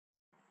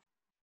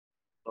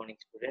Morning,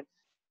 students.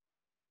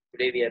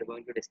 Today we are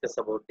going to discuss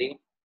about the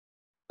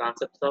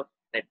concepts of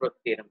network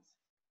theorems.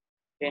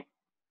 Okay,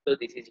 so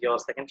this is your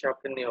second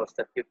chapter in your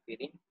circuit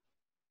theory.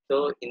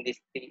 So in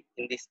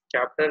this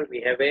chapter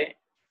we have a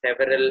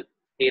several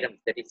theorems,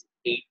 that is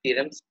 8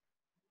 theorems: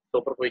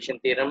 superposition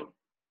theorem,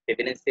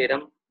 Thevenin's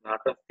theorem,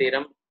 Norton's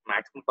theorem,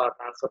 maximum power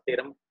transfer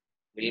theorem,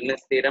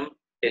 Millman's theorem,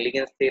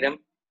 Tellegen's theorem,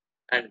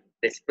 and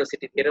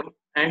reciprocity theorem,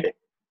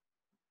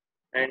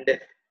 and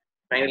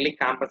finally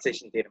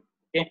compensation theorem.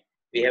 Okay,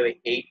 we have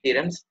 8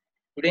 theorems.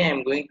 Today I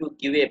am going to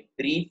give a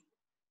brief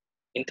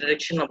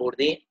introduction about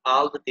the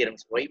all the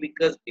theorems. Why?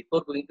 Because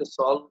before going to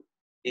solve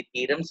the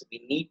theorems,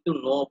 we need to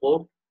know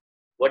about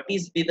what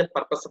is the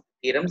purpose of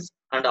theorems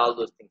and all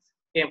those things.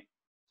 Okay,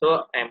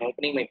 so I am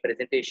opening my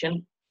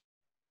presentation.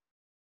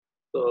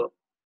 So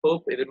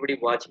hope everybody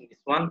watching this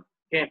one.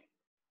 Okay,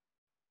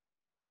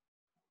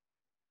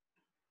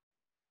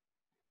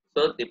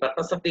 so the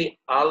purpose of the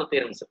all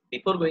theorems.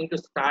 Before going to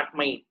start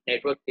my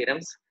network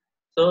theorems,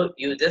 so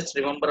you just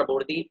remember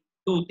about the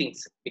two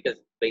things, because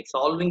by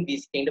solving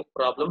these kind of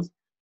problems,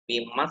 we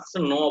must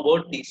know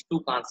about these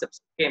two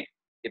concepts. Okay,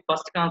 the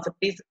first concept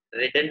is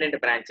redundant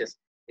branches.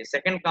 The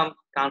second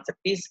concept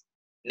is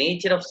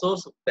nature of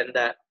source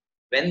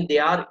when they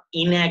are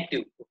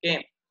inactive.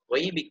 Okay,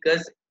 why?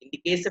 Because in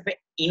the case of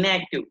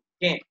inactive,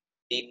 okay,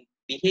 the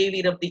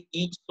behavior of the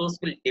each source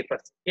will differ.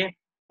 Okay,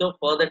 so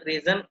for that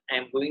reason I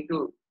am going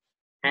to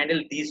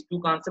handle these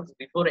two concepts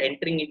before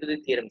entering into the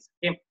theorems.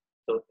 Okay,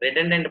 so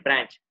redundant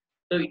branch.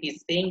 So it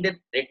is saying that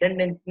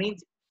redundant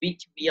means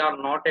which we are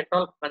not at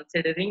all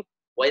considering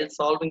while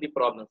solving the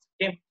problems.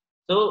 Okay,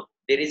 so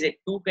there is a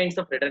two kinds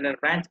of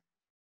redundant branch.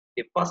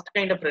 The first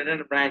kind of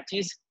redundant branch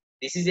is,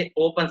 this is a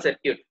open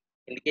circuit.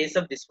 In the case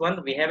of this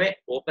one, we have a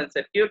open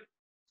circuit.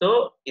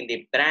 So in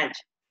the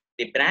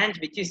branch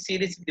which is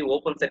series with the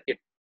open circuit,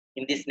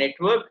 in this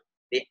network,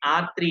 the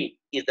R3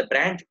 is the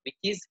branch which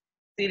is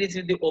series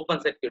with the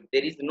open circuit.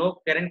 There is no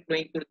current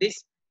flowing through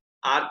this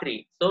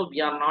R3. So we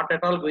are not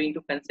at all going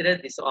to consider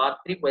this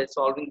R3 while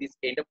solving this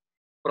kind of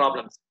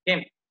problems.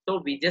 Okay,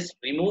 so we just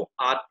remove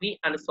R3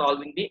 and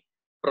solving the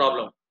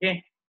problem.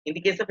 Okay, in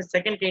the case of a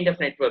second kind of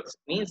networks,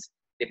 means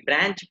the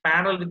branch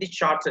parallel with the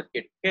short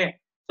circuit. Okay,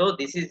 so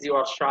this is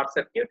your short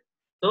circuit.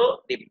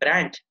 So the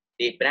branch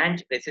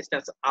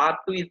resistance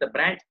R2 is the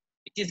branch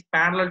which is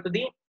parallel to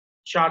the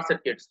short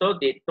circuit. So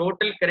the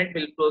total current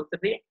will flow to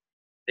the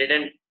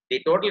redundant.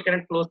 The total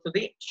current flows to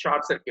the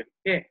short circuit.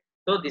 Okay,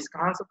 so this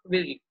concept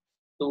will,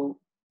 to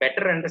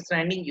better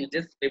understanding, you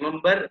just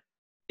remember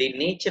the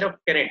nature of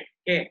current.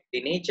 Okay,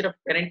 the nature of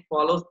current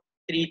follows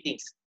three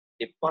things.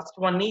 The first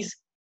one is,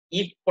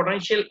 if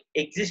potential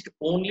exists,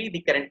 only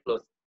the current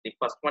flows. The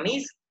first one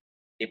is,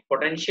 the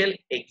potential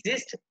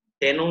exists,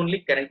 then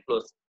only current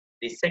flows.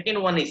 The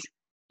second one is,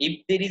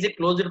 if there is a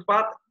closed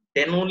path,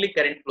 then only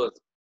current flows.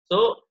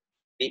 So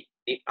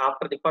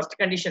after the first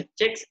condition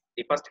checks,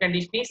 the first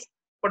condition is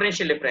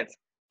potential difference.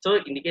 So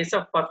in the case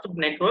of first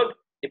network,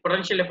 the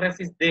potential difference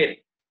is there,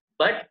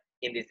 but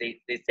in this,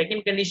 the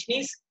second condition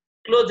is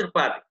closed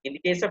path. In the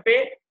case of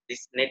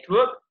this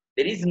network,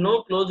 there is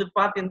no closed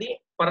path in the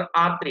for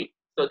R3.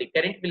 So the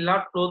current will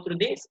not flow through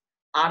this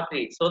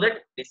R3. So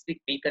that this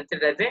we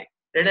consider as a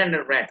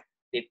redundant branch.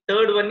 The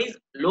third one is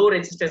low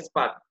resistance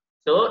path.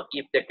 So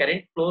if the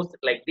current flows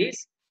like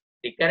this,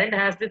 the current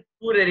has the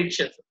two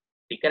directions.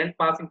 The current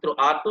passing through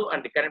R2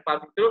 and the current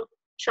passing through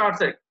short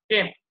circuit.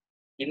 Okay.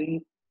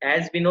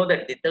 As we know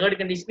that the third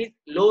condition is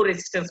low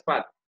resistance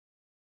path.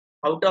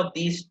 Out of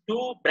these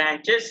two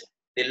branches,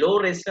 the low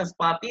resistance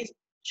path is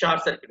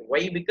short circuit.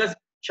 Why? Because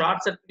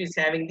short circuit is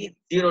having the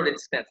zero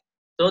resistance.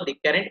 So the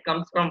current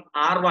comes from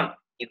R1.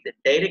 It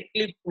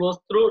directly flows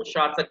through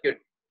short circuit.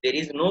 There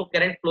is no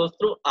current flows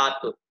through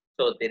R2.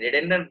 So the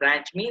redundant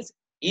branch means,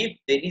 if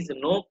there is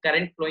no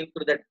current flowing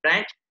through that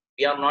branch,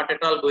 we are not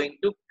at all going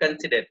to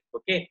consider.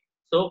 Okay.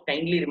 So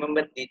kindly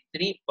remember the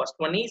three. First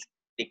one is,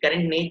 the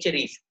current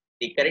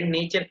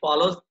nature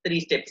follows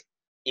three steps.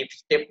 If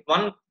step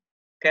 1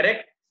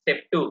 correct, step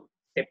 2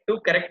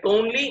 correct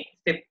only,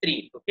 step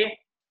 3. Okay,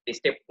 the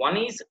step 1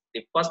 is,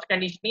 the first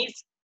condition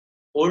is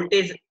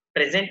voltage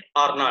present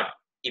or not.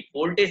 If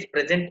voltage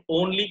present,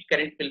 only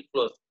current will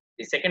flow.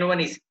 The second one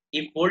is,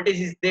 if voltage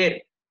is there.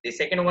 The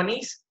second one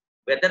is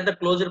whether the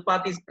closed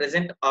path is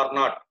present or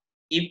not.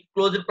 If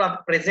closed path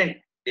present,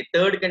 the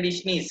third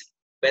condition is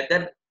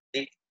whether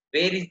the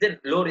where is the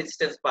low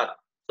resistance path.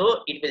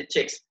 So it will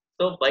check.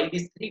 So by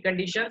these three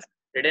conditions,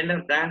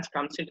 redundant branch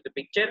comes into the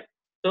picture.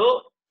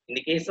 So in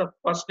the case of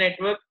first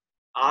network,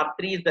 R3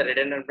 is the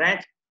redundant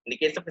branch. In the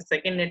case of a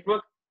second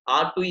network,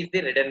 R2 is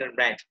the redundant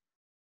branch.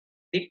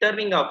 The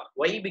turning off.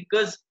 Why?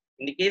 Because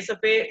in the case of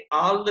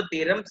all the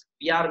theorems,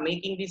 we are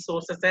making the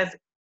sources as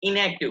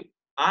inactive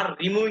or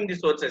removing the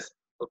sources.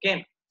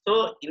 Okay.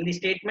 So in the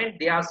statement,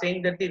 they are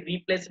saying that they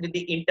replace with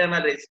the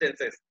internal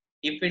resistances.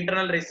 If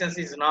internal resistance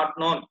is not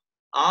known,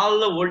 all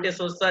the voltage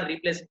sources are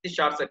replaced with the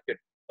short circuit.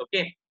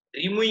 Okay.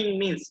 Removing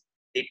means,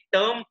 the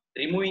term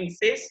removing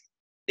says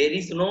there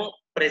is no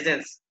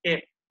presence.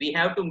 Okay, we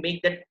have to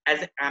make that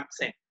as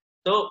absent.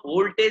 So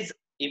voltage,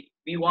 if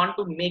we want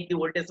to make the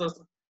voltage source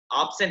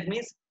absent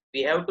means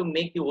we have to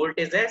make the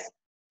voltage as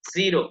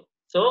 0.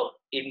 So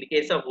in the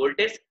case of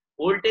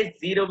voltage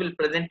 0 will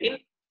present in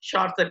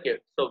short circuit.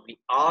 So we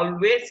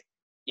always,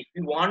 if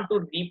you want to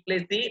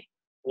replace the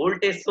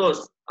voltage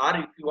source or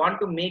if you want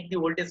to make the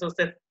voltage source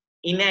as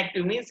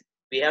inactive means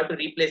we have to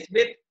replace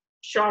with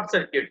short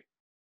circuit.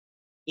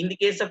 In the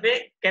case of a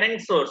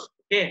current source,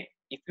 okay,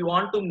 if you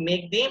want to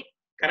make the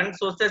current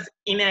sources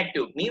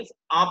inactive means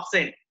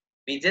absent,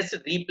 we just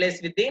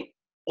replace with the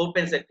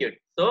open circuit.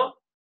 So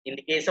in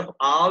the case of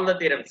all the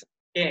theorems,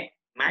 okay,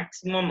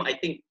 maximum I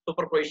think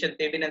superposition,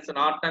 Thevenin's,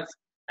 Norton's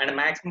and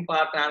maximum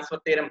power transfer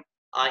theorem,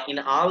 in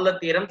all the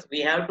theorems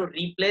we have to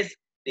replace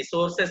the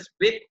sources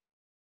with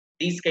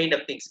these kind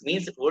of things,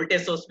 means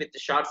voltage source with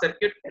short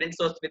circuit, current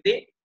source with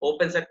the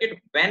open circuit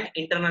when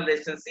internal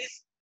resistance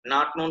is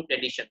not known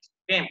conditions.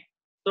 Okay,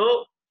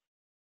 so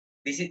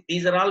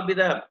these are all be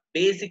the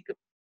basic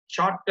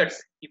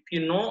shortcuts. If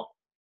you know,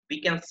 we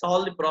can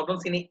solve the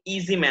problems in an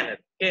easy manner.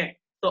 Okay,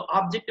 so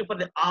objective for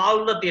the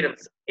all the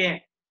theorems,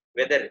 okay,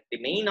 whether the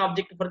main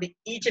objective for the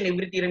each and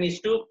every theorem is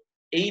to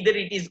either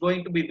it is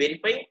going to be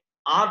verify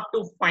or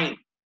to find.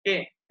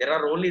 Okay, there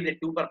are only the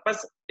two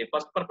purpose. The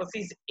first purpose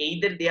is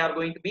either they are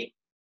going to be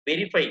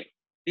verify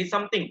this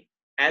something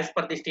as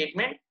per the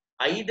statement,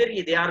 either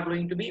they are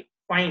going to be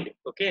find.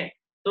 Okay,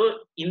 so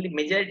in the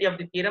majority of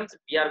the theorems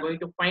we are going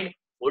to find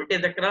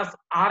voltage across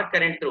or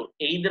current through,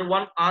 either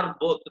one or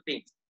both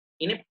things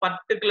in a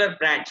particular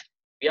branch.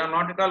 We are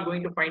not at all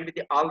going to find with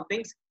the all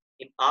things.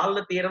 In all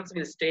the theorems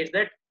will state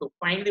that to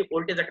find the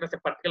voltage across a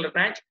particular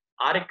branch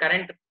or a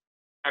current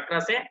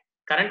across a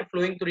current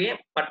flowing through a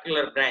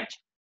particular branch.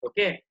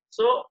 Okay,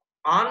 so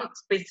on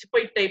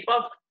specified type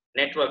of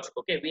networks,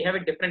 okay, we have a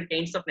different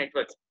kinds of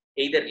networks,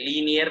 either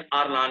linear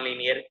or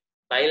non-linear,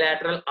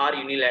 bilateral or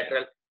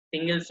unilateral,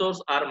 single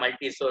source or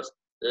multi-source,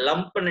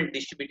 lumped and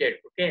distributed.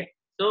 Okay,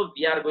 so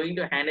we are going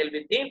to handle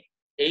with the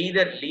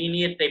either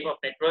linear type of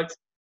networks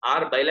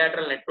or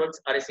bilateral networks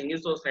or a single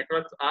source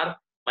networks or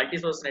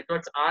multi-source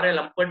networks or a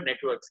lumped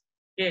networks.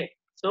 Okay,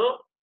 so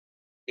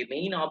the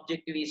main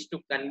objective is to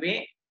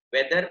convey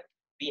whether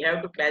we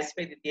have to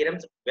classify the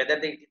theorems, whether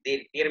the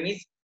theorem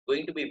is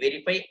going to be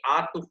verified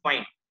or to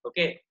find.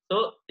 Okay,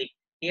 so the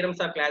theorems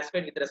are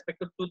classified with respect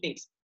to two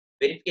things,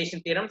 verification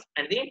theorems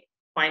and the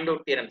find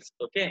out theorems.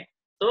 Okay,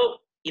 so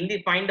in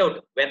the find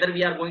out, whether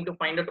we are going to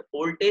find out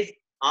voltage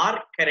or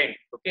current.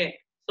 Okay,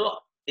 so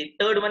the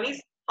third one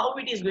is how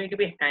it is going to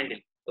be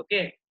handled.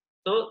 Okay,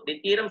 so the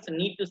theorems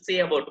need to say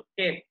about,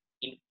 okay,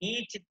 in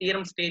each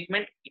theorem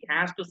statement it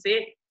has to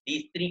say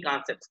these three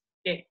concepts.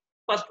 Okay,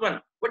 first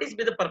one, what is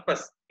be the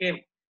purpose?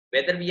 Okay,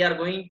 whether we are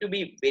going to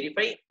be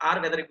verify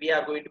or whether we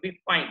are going to be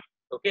find.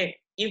 Okay,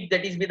 if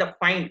that is be the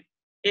find,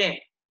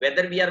 okay,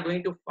 whether we are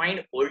going to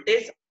find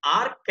voltage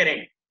or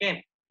current,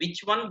 okay,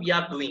 which one we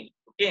are doing.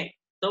 Okay,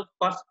 so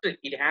first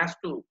it has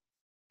to,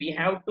 we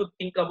have to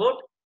think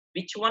about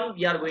which one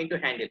we are going to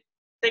handle.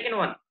 Second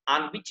one,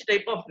 on which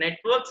type of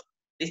networks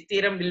this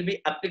theorem will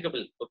be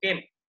applicable.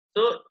 Okay,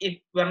 so if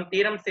one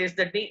theorem says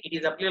that it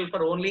is applicable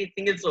for only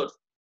single source,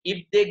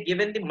 if they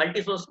given the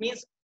multi source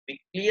means we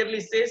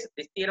clearly says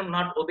this theorem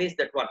not obeys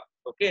that one.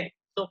 Okay,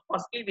 so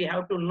firstly we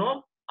have to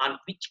know on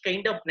which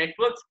kind of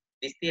networks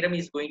this theorem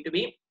is going to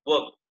be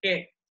work.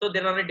 Okay, so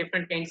there are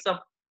different kinds of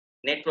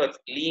networks,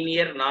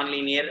 linear,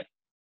 non-linear,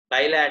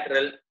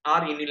 bilateral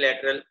or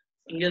unilateral,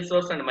 single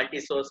source and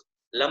multi-source,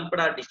 lumped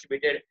or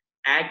distributed,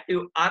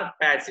 active or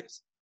passive.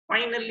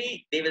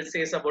 Finally, they will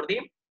say about the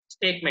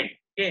statement.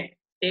 Okay,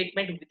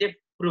 statement with a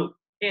proof.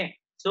 Okay,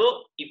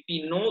 so if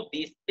we know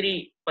these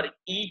three for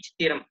each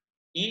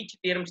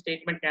theorem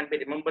statement can be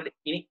remembered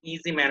in an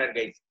easy manner,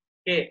 guys.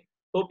 Okay,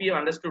 hope you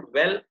understood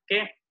well.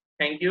 Okay,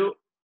 thank you.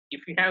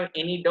 If you have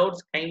any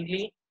doubts,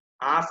 kindly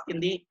ask in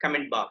the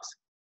comment box.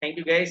 Thank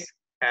you, guys.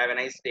 Have a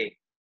nice day.